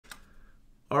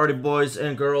Alrighty, boys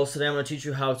and girls, today I'm going to teach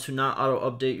you how to not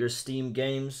auto-update your Steam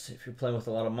games. If you're playing with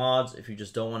a lot of mods, if you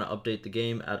just don't want to update the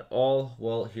game at all,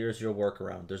 well, here's your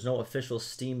workaround. There's no official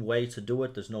Steam way to do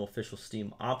it. There's no official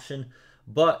Steam option,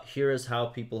 but here is how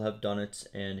people have done it,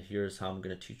 and here's how I'm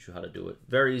going to teach you how to do it.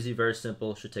 Very easy, very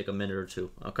simple. Should take a minute or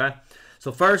two, okay?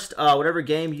 So first, whatever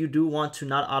game you do want to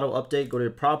not auto-update, go to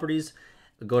your properties,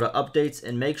 go to updates,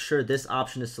 and make sure this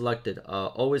option is selected.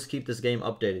 Always keep this game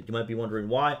updated. You might be wondering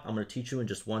why. I'm going to teach you in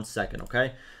just 1 second,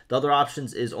 okay? The other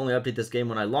options is only update this game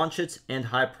when I launch it and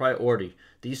high priority.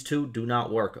 These two do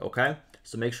not work, okay?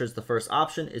 So make sure it's the first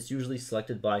option. It's usually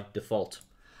selected by default.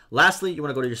 Lastly, you want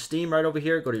to go to your Steam right over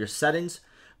here, go to your settings,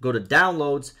 go to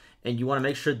downloads, and you want to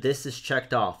make sure this is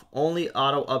checked off. Only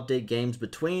auto update games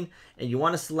between, and you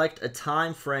want to select a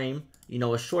time frame,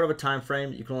 a short of a time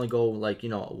frame. You can only go like, a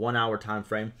 1 hour time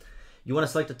frame. You want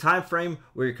to select a time frame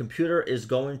where your computer is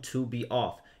going to be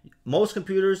off. Most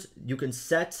computers, you can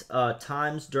set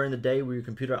times during the day where your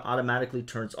computer automatically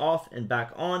turns off and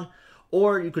back on,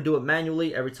 or you could do it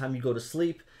manually every time you go to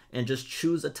sleep and just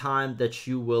choose a time that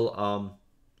you will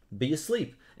be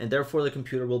asleep, and therefore the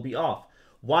computer will be off.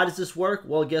 Why does this work?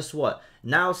 Well, guess what?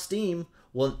 Now Steam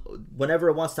will, whenever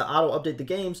it wants to auto-update the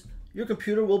games, your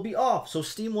computer will be off. So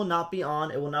Steam will not be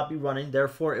on, it will not be running,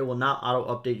 therefore it will not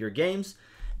auto-update your games.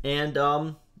 And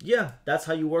yeah, that's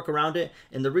how you work around it.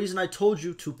 And the reason I told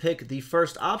you to pick the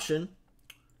first option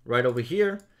right over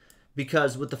here,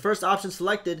 because with the first option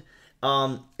selected,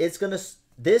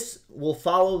 this will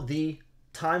follow the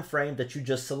time frame that you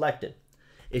just selected.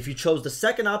 If you chose the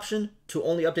second option to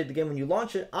only update the game when you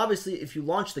launch it, obviously if you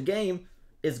launch the game,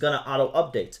 it's going to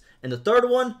auto-update. And the third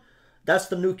one, that's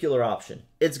the nuclear option.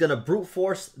 It's going to brute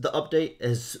force the update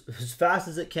as fast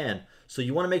as it can. So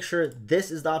you want to make sure this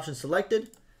is the option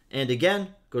selected. And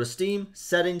again, go to Steam,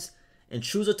 settings, and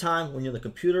choose a time when the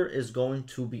computer is going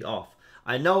to be off.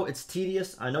 I know it's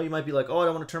tedious. I know you might be like, oh, I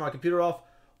don't want to turn my computer off.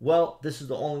 Well, this is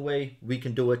the only way we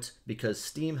can do it because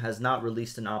Steam has not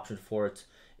released an option for it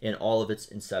in all of its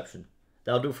inception.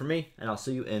 That'll do it for me, and I'll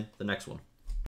see you in the next one.